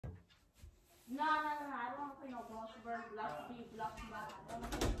No, I don't want to play no Bloxburg, Bloxby, Bloxburg. I don't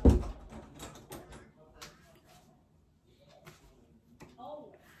want to play no. Oh.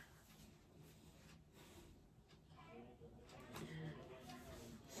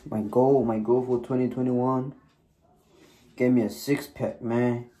 My goal for 2021. Get me a 6-pack,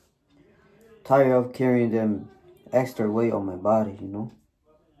 man. Tired of carrying them extra weight on my body, you know.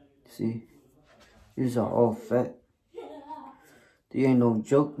 See, these are all fat. They ain't no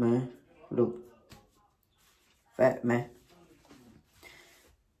joke, man. Look, fat, man.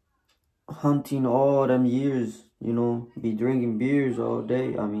 Hunting all them years, you know, be drinking beers all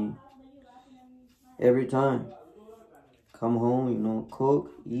day. I mean, every time. Come home, you know,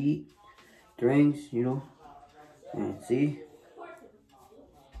 cook, eat, drinks, you know. And see,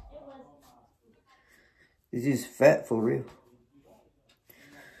 this is fat for real.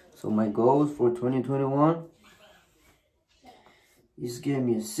 So my goals for 2021 is get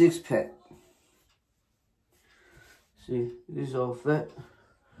me a 6-pack. See, this is all fat.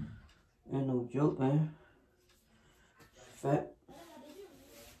 Ain't no joke, man. Fat.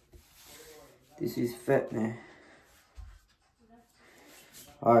 This is fat, man.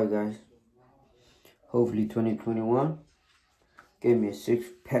 Alright, guys. Hopefully 2021 get me a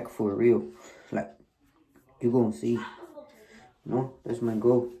 6-pack for real. Like, you gonna see. No, that's my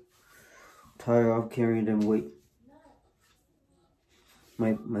goal. Tired of carrying them weight.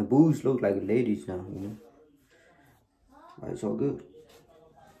 My boobs look like ladies now, you know. But it's all good.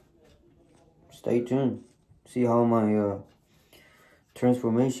 Stay tuned. See how my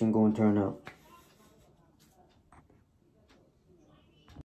transformation gonna turn out.